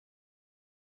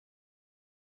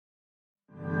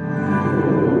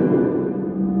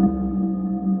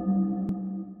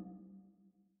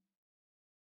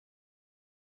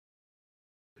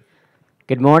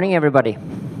Good morning, everybody.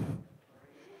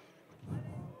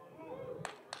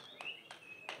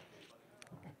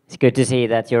 It's good to see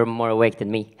that you're more awake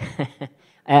than me.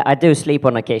 I do sleep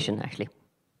on occasion, actually.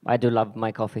 I do love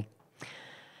my coffee.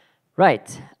 Right.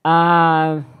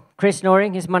 Chris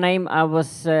Noring is my name. I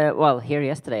was, here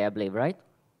yesterday, I believe, right?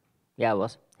 Yeah, I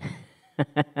was.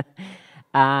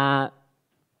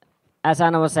 As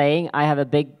Anna was saying, I have a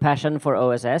big passion for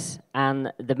OSS,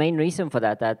 and the main reason for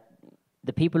that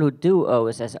the people who do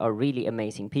OSS are really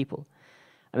amazing people.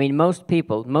 I mean,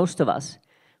 most of us,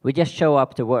 we just show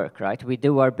up to work, right? We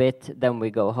do our bit, then we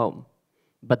go home.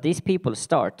 But these people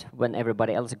start when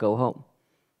everybody else go home,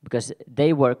 because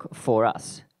they work for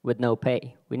us with no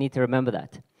pay. We need to remember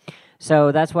that.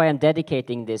 So that's why I'm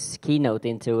dedicating this keynote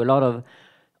into a lot of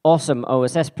awesome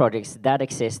OSS projects that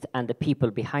exist and the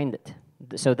people behind it.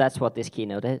 So that's what this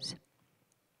keynote is.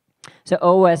 So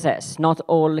OSS, not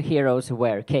all heroes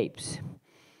wear capes.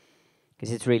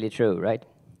 Because it's really true, right?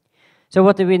 So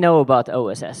what do we know about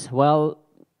OSS? Well,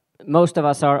 most of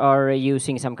us are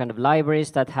using some kind of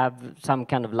libraries that have some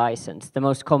kind of license. The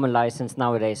most common license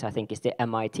nowadays, I think, is the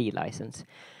MIT license.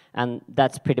 And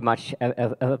that's pretty much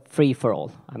a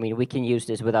free-for-all. I mean, we can use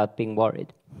this without being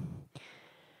worried.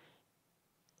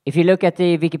 If you look at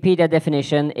the Wikipedia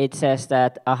definition, it says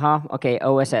that,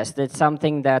 OSS, that's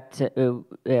something that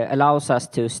allows us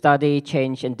to study,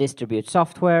 change, and distribute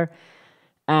software.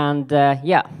 And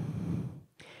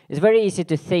it's very easy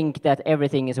to think that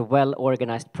everything is a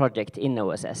well-organized project in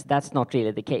OSS. That's not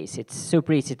really the case. It's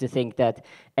super easy to think that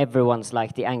everyone's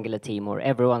like the Angular team, or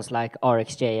everyone's like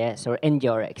RxJS or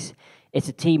NGRX. It's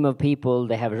a team of people,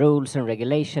 they have rules and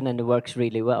regulation, and it works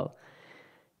really well.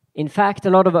 In fact, a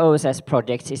lot of OSS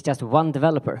projects is just one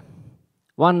developer,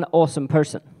 one awesome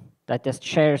person that just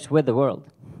shares with the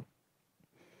world.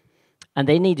 And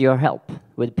they need your help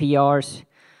with PRs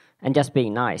and just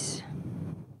being nice.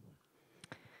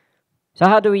 So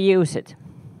how do we use it?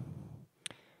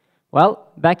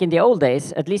 Well, back in the old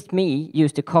days, at least me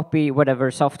used to copy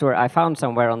whatever software I found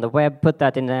somewhere on the web, put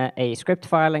that in a script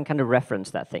file, and kind of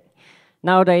reference that thing.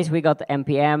 Nowadays, we got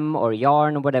NPM or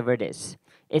Yarn or whatever it is.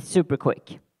 It's super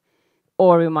quick.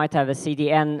 Or we might have a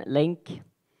CDN link,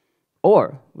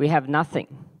 or we have nothing,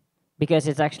 because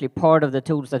it's actually part of the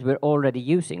tools that we're already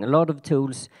using. A lot of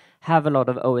tools have a lot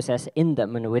of OSS in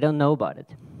them, and we don't know about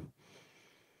it.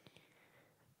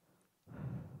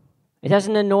 It has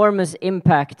an enormous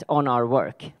impact on our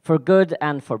work, for good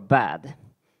and for bad.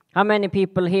 How many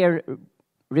people here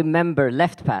remember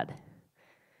LeftPad?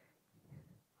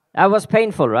 That was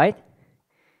painful, right?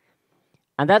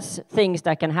 And that's things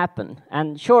that can happen.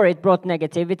 And sure, it brought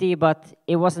negativity, but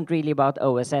it wasn't really about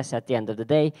OSS at the end of the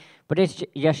day. But it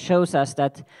just shows us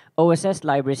that OSS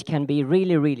libraries can be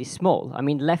really, really small. I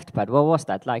mean, LeftPad, what was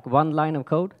that? Like one line of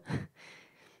code?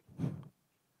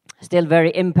 Still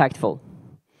very impactful.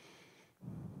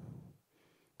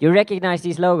 You recognize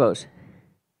these logos?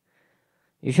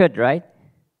 You should, right?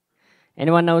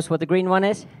 Anyone knows what the green one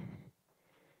is?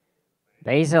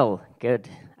 Bazel, good.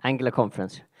 Angular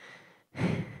conference.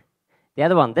 The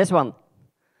other one, this one.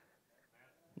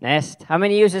 Nest. How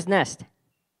many uses Nest?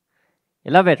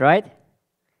 You love it, right?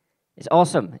 It's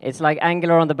awesome. It's like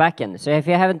Angular on the back end. So if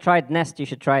you haven't tried Nest, you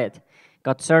should try it.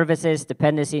 Got services,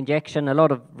 dependency injection, a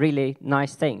lot of really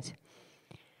nice things.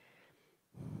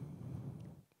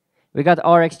 We got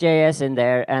RxJS in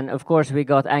there, and of course we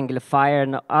got Angular Fire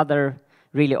and other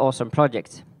really awesome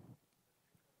projects.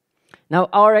 Now,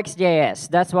 RxJS,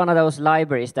 that's one of those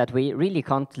libraries that we really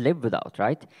can't live without,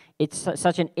 right? It's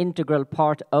such an integral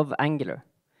part of Angular.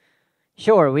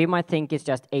 Sure, we might think it's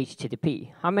just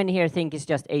HTTP. How many here think it's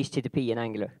just HTTP in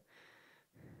Angular?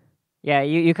 Yeah,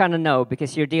 you kind of know,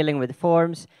 because you're dealing with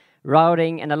forms,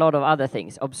 routing, and a lot of other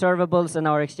things. Observables and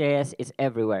RxJS is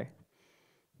everywhere.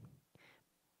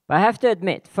 But I have to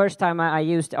admit, first time I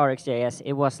used RxJS,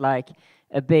 it was like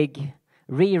a big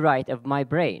rewrite of my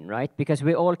brain, right? Because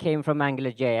we all came from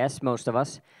AngularJS, most of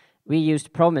us. We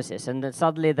used promises, and then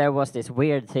suddenly there was this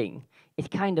weird thing.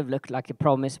 It kind of looked like a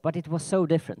promise, but it was so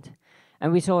different.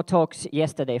 And we saw talks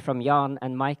yesterday from Jan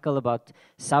and Michael about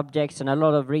subjects and a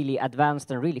lot of really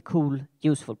advanced and really cool,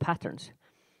 useful patterns.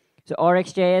 So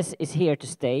RxJS is here to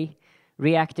stay.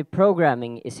 Reactive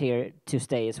programming is here to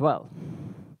stay as well.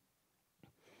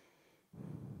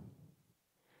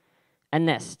 And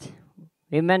Nest.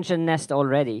 We mentioned Nest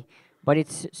already, but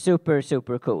it's super,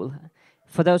 super cool.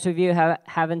 For those of you who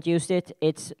haven't used it,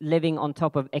 it's living on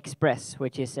top of Express,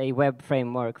 which is a web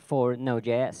framework for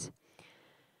Node.js.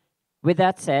 With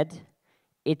that said,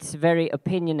 it's very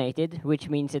opinionated, which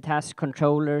means it has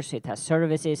controllers, it has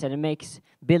services, and it makes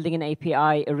building an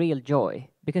API a real joy,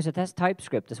 because it has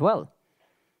TypeScript as well.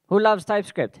 Who loves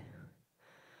TypeScript?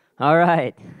 All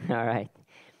right, all right.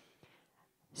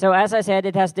 So as I said,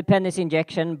 it has dependency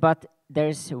injection, but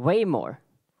there's way more.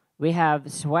 We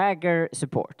have Swagger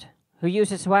support. Who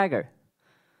uses Swagger?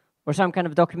 Or some kind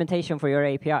of documentation for your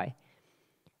API.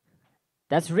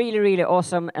 That's really, really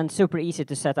awesome and super easy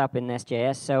to set up in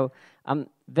Nest.js. So I'm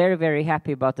very, very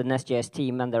happy about the Nest.js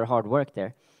team and their hard work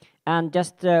there. And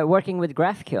just working with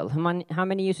GraphQL. How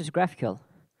many uses GraphQL?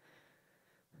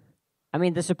 I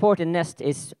mean, the support in Nest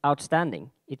is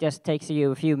outstanding. It just takes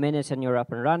you a few minutes and you're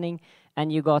up and running.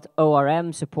 And you got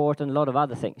ORM support and a lot of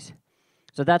other things.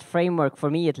 So that framework,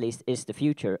 for me at least, is the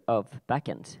future of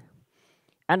backends.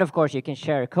 And of course, you can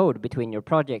share code between your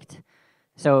project.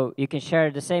 So you can share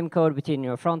the same code between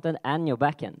your frontend and your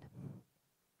backend.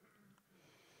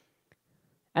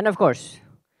 And of course,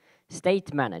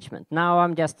 state management. Now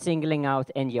I'm just singling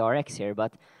out NGRX here,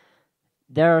 but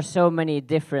there are so many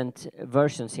different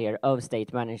versions here of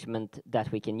state management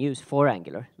that we can use for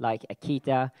Angular, like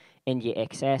Akita,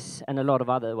 NGRX, and a lot of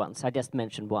other ones. I just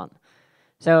mentioned one.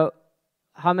 So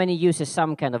how many uses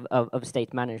some kind of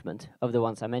state management of the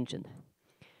ones I mentioned?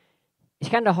 It's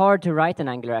kind of hard to write an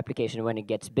Angular application when it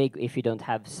gets big if you don't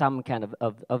have some kind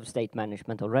of state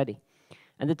management already.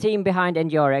 And the team behind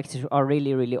NGRX are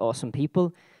really, really awesome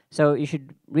people. So you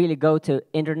should really go to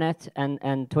internet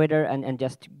and Twitter and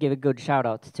just give a good shout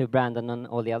out to Brandon and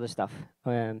all the other stuff,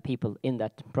 people in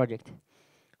that project.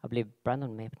 I believe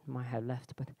Brandon might have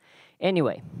left, but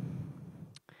anyway.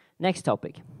 Next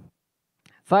topic.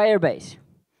 Firebase.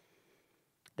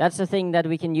 That's the thing that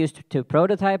we can use to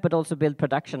prototype, but also build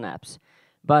production apps.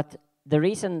 But the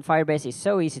reason Firebase is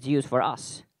so easy to use for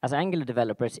us as Angular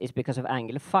developers is because of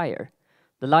Angular Fire,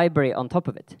 the library on top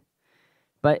of it.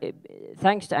 But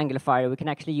thanks to Angular Fire, we can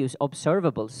actually use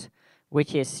observables,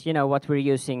 which is what we're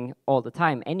using all the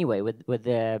time anyway with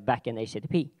the backend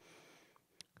HTTP.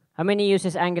 How many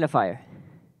uses Angular Fire?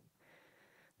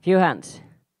 Few hands.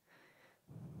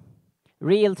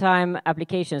 Real-time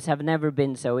applications have never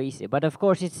been so easy. But of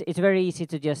course, it's very easy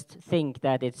to just think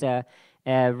that it's a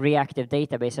reactive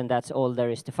database and that's all there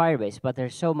is to Firebase. But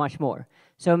there's so much more,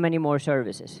 so many more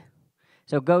services.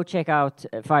 So go check out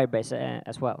Firebase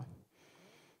as well.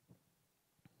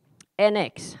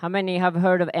 NX. How many have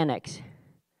heard of NX?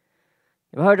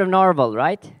 You've heard of Narwhal,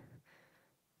 right?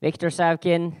 Victor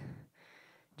Savkin,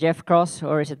 Jeff Cross,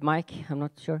 or is it Mike? I'm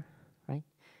not sure, right?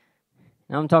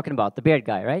 Now I'm talking about the beard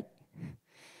guy, right?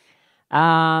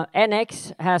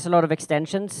 NX has a lot of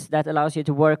extensions that allows you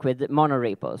to work with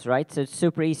monorepos, right? So it's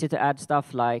super easy to add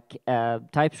stuff like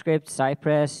TypeScript,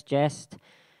 Cypress, Jest.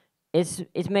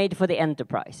 It's made for the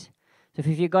enterprise. So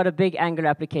if you've got a big Angular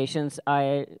applications,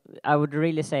 I would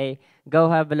really say go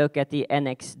have a look at the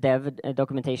NX dev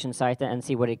documentation site and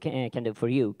see what it can do for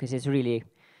you, because it's really,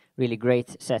 really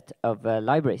great set of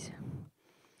libraries.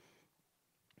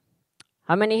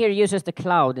 How many here uses the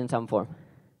cloud in some form?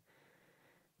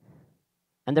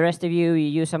 And the rest of you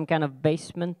use some kind of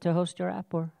basement to host your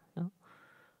app, or no?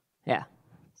 Yeah,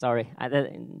 sorry,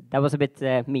 that was a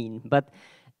bit mean, but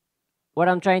what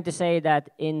I'm trying to say that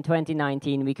in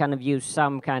 2019 we kind of use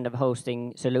some kind of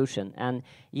hosting solution, and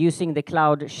using the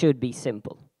cloud should be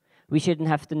simple. We shouldn't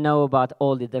have to know about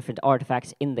all the different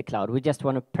artifacts in the cloud. We just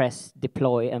want to press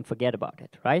deploy and forget about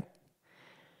it, right?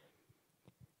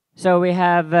 So we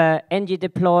have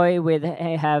ng-deploy, we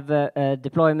have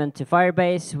deployment to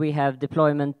Firebase, we have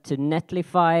deployment to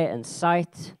Netlify and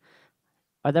Site.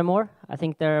 Are there more? I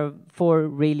think there are 4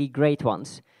 really great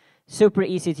ones. Super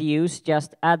easy to use,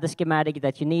 just add the schematic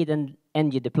that you need and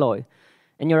ng-deploy.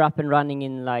 And you're up and running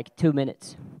in like 2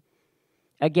 minutes.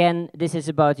 Again, this is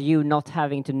about you not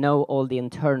having to know all the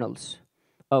internals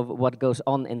of what goes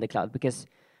on in the cloud, because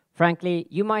frankly,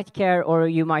 you might care or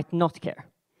you might not care.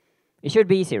 It should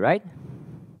be easy, right?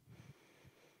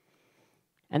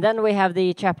 And then we have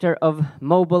the chapter of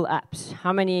mobile apps.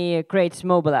 How many creates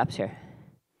mobile apps here?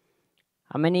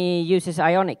 How many uses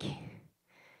Ionic?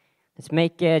 Let's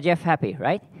make Jeff happy,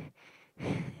 right?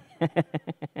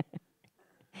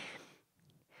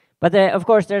 But of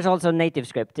course, there's also native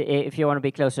script if you want to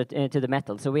be closer to the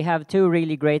metal. So we have 2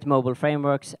 really great mobile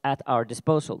frameworks at our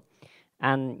disposal.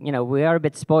 And we are a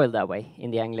bit spoiled that way in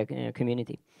the Angular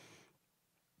community.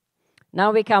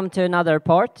 Now we come to another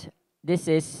part. This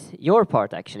is your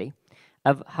part, actually,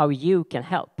 of how you can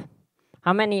help.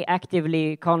 How many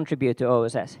actively contribute to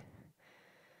OSS?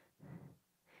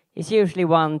 It's usually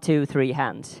 1, 2, 3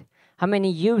 hands. How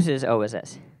many uses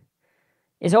OSS?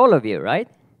 It's all of you, right?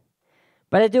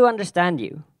 But I do understand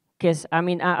you, because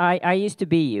I used to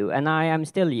be you, and I am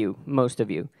still you, most of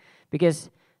you, because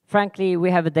frankly,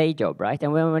 we have a day job, right?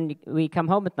 And when we come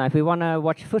home at night, we want to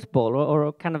watch football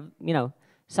or kind of,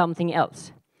 something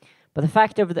else. But the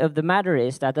fact of the matter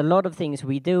is that a lot of things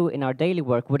we do in our daily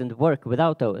work wouldn't work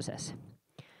without OSS.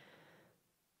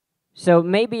 So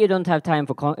maybe you don't have time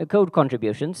for code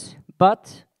contributions,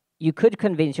 but you could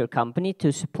convince your company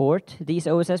to support these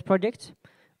OSS projects,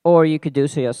 or you could do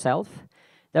so yourself.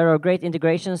 There are great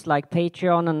integrations like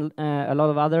Patreon and a lot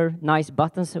of other nice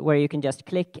buttons where you can just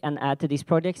click and add to these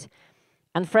projects.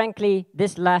 And frankly,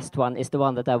 this last one is the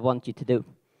one that I want you to do.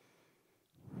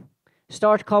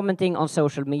 Start commenting on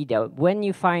social media. When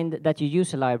you find that you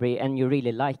use a library and you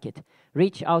really like it,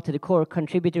 reach out to the core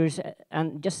contributors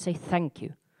and just say thank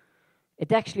you.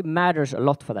 It actually matters a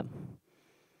lot for them.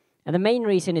 And the main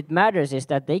reason it matters is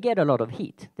that they get a lot of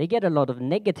heat. They get a lot of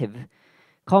negative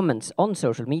comments on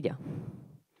social media.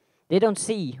 They don't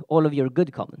see all of your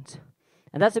good comments.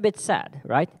 And that's a bit sad,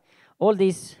 right? All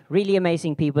these really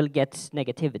amazing people get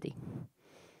negativity.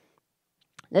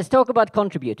 Let's talk about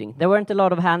contributing. There weren't a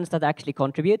lot of hands that actually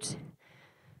contribute.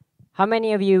 How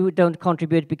many of you don't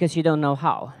contribute because you don't know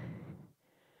how?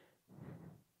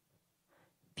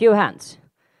 Few hands.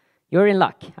 You're in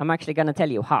luck. I'm actually going to tell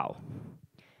you how.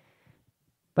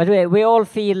 But we all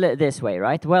feel this way,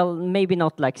 right? Well, maybe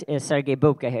not like Sergei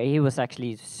Bubka here. He was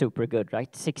actually super good,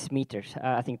 right? 6 meters.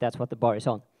 I think that's what the bar is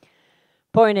on.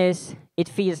 Point is, it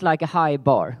feels like a high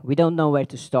bar. We don't know where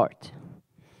to start.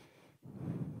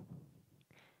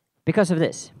 Because of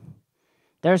this.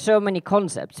 There are so many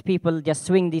concepts. People just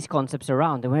swing these concepts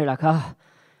around, and we're like,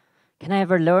 can I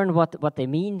ever learn what they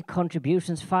mean?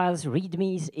 Contributions, files,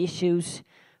 readmes, issues,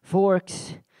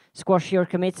 forks, squash your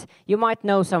commits. You might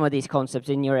know some of these concepts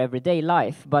in your everyday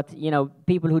life, but you know,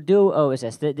 people who do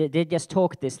OSS, they just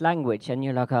talk this language, and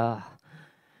you're like, I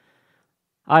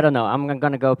don't know, I'm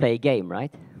gonna go play a game,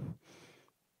 right?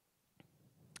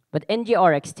 But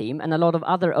NGRX team and a lot of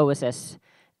other OSS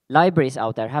libraries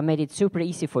out there have made it super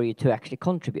easy for you to actually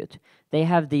contribute. They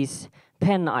have these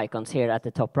pen icons here at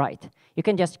the top right. You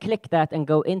can just click that and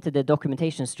go into the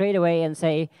documentation straight away and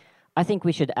say, I think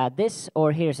we should add this,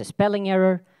 or here's a spelling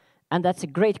error, and that's a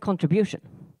great contribution.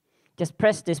 Just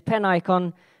press this pen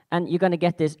icon, and you're going to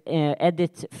get this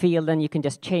edit field, and you can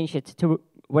just change it to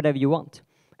whatever you want.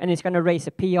 And it's going to raise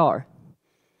a PR.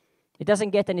 It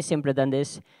doesn't get any simpler than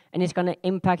this, and it's going to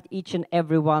impact each and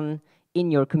every one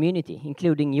in your community,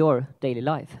 including your daily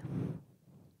life.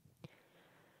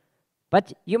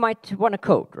 But you might want to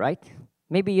code, right?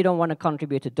 Maybe you don't want to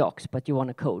contribute to docs, but you want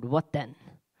to code. What then?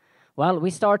 Well,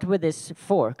 we start with this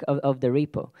fork of the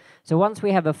repo. So once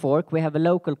we have a fork, we have a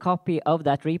local copy of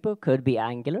that repo. Could be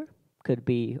Angular, could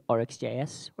be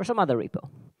RxJS, or some other repo.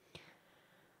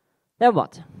 Then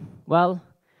what? Well,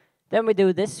 then we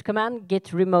do this command,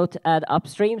 git remote add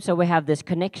upstream. So we have this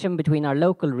connection between our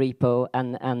local repo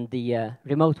and the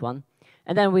remote one.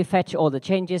 And then we fetch all the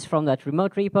changes from that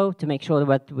remote repo to make sure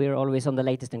that we're always on the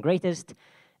latest and greatest.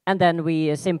 And then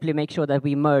we simply make sure that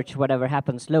we merge whatever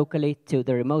happens locally to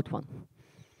the remote one.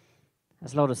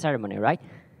 That's a lot of ceremony, right?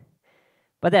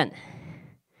 But then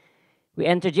we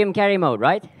enter Jim Carrey mode,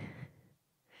 right?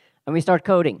 And we start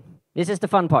coding. This is the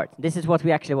fun part. This is what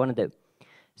we actually want to do.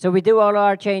 So we do all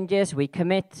our changes, we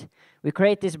commit, we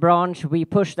create this branch, we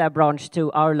push that branch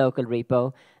to our local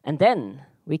repo, and then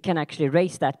we can actually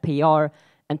raise that PR,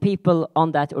 and people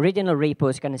on that original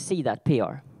repo is going to see that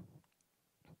PR.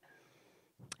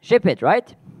 Ship it,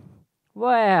 right?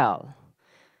 Well,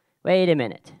 wait a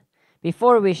minute.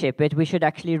 Before we ship it, we should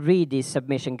actually read these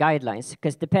submission guidelines,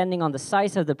 because depending on the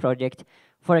size of the project,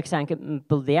 for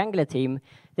example, the Angular team,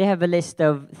 they have a list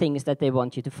of things that they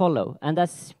want you to follow, and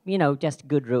that's, you know, just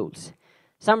good rules.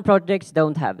 Some projects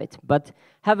don't have it, but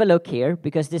have a look here,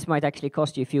 because this might actually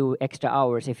cost you a few extra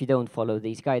hours if you don't follow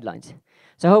these guidelines.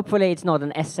 So hopefully it's not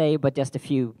an essay, but just a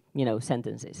few, you know,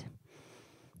 sentences.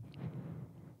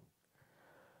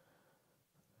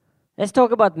 Let's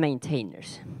talk about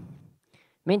maintainers.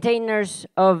 Maintainers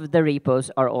of the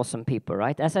repos are awesome people,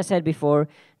 right? As I said before,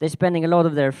 they're spending a lot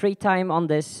of their free time on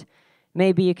this.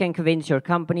 Maybe you can convince your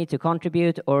company to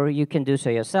contribute, or you can do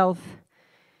so yourself.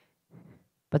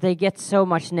 But they get so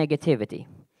much negativity.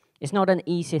 It's not an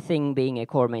easy thing being a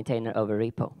core maintainer of a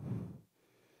repo.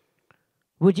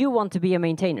 Would you want to be a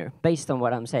maintainer, based on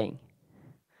what I'm saying?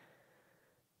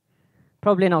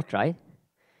 Probably not, right?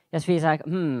 Just feels like,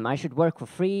 I should work for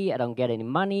free, I don't get any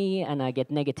money, and I get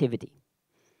negativity.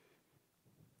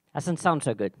 Doesn't sound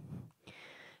so good.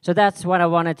 So that's what I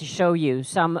wanted to show you,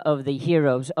 some of the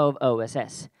heroes of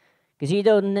OSS. Because you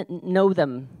don't know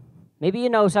them. Maybe you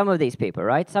know some of these people,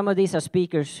 right? Some of these are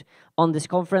speakers on this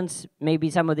conference. Maybe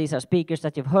some of these are speakers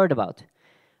that you've heard about.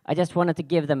 I just wanted to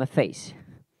give them a face.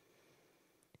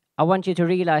 I want you to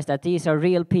realize that these are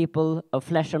real people of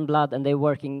flesh and blood, and they're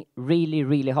working really,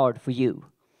 really hard for you.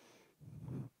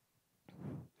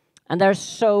 And there's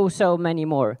so many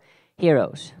more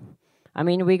heroes. I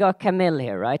mean, we got Camille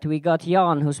here, right? We got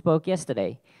Jan, who spoke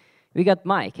yesterday. We got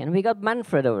Mike, and we got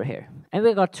Manfred over here. And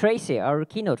we got Tracy, our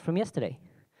keynote from yesterday,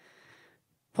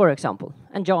 for example,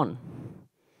 and John.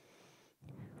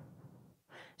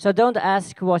 So don't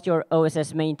ask what your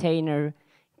OSS maintainer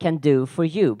can do for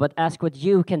you, but ask what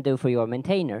you can do for your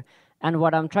maintainer. And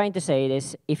what I'm trying to say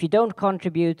is, if you don't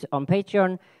contribute on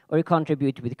Patreon or you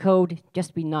contribute with code,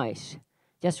 just be nice.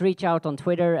 Just reach out on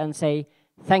Twitter and say,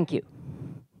 thank you.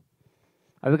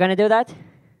 Are we going to do that?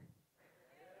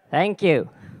 Thank you.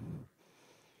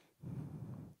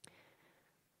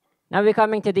 Now we're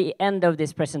coming to the end of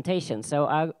this presentation, so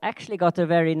I actually got a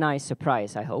very nice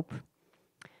surprise, I hope.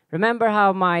 Remember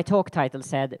how my talk title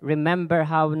said, remember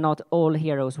how not all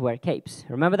heroes wear capes.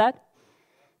 Remember that?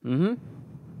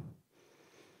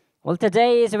 Well,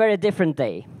 today is a very different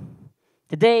day.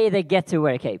 Today they get to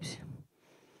wear capes.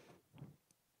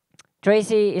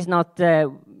 Tracy is not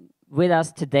with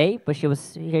us today, but she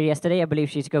was here yesterday. I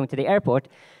believe she's going to the airport.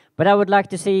 But I would like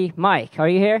to see Mike. Are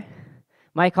you here?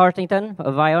 Mike Hartington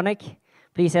of Vionic.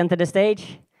 Please enter the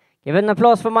stage. Give an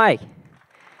applause for Mike.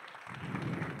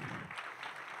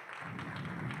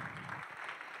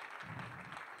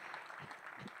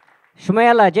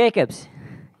 Shumela Jacobs,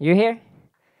 you here?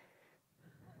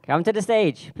 Come to the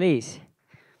stage, please.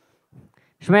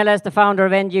 Shumela is the founder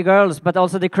of NG Girls, but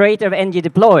also the creator of NG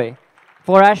Deploy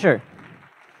for Azure.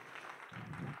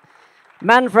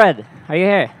 Manfred, are you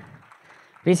here?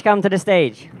 Please come to the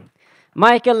stage.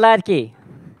 Michael Ladke.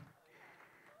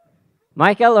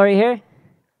 Michael, are you here?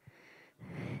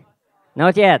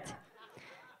 Not yet.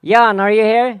 Jan, are you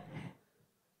here?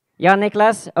 Jan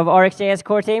Niklas of RxJS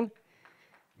core team.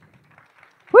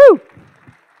 Woo!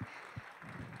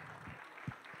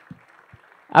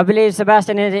 I believe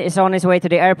Sebastian is on his way to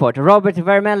the airport. Robert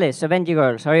Vermelis of NG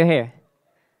Girls, are you here?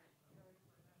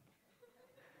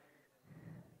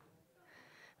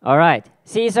 All right.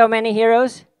 See so many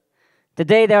heroes?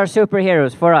 Today they are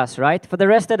superheroes for us, right? For the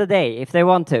rest of the day, if they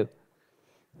want to.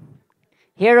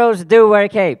 Heroes do wear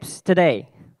capes today.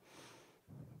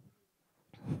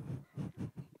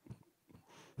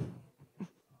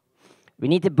 We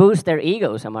need to boost their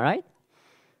egos, am I right?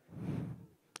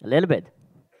 A little bit.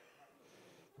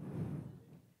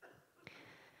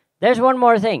 There's one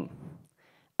more thing.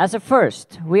 As a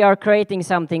first, we are creating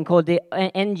something called the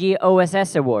NG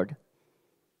OSS Award.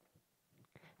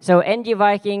 So NG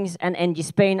Vikings and NG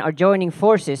Spain are joining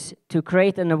forces to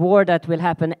create an award that will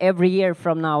happen every year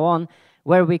from now on,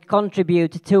 where we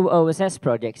contribute to OSS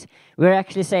projects. We're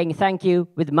actually saying thank you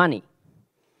with money.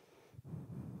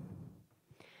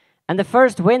 And the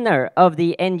first winner of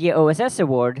the NG OSS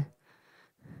Award...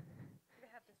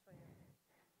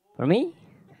 For me?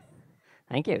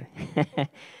 Thank you.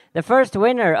 The first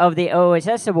winner of the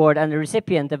OSS Award and the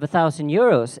recipient of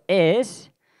 €1,000 is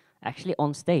actually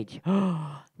on stage.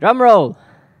 Drum roll.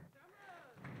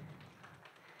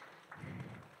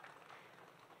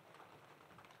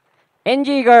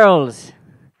 NG Girls.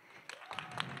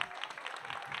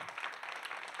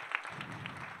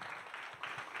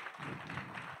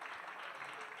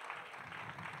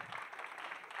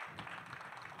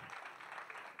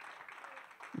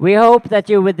 We hope that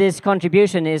you, with this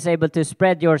contribution, is able to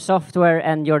spread your software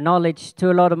and your knowledge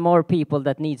to a lot of more people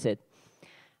that needs it.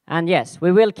 And yes,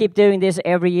 we will keep doing this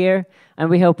every year, and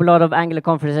we hope a lot of Angular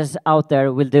conferences out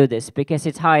there will do this, because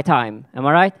it's high time. Am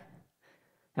I right?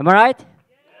 Am I right? Yeah.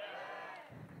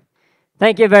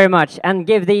 Thank you very much, and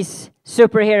give these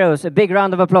superheroes a big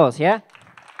round of applause, yeah?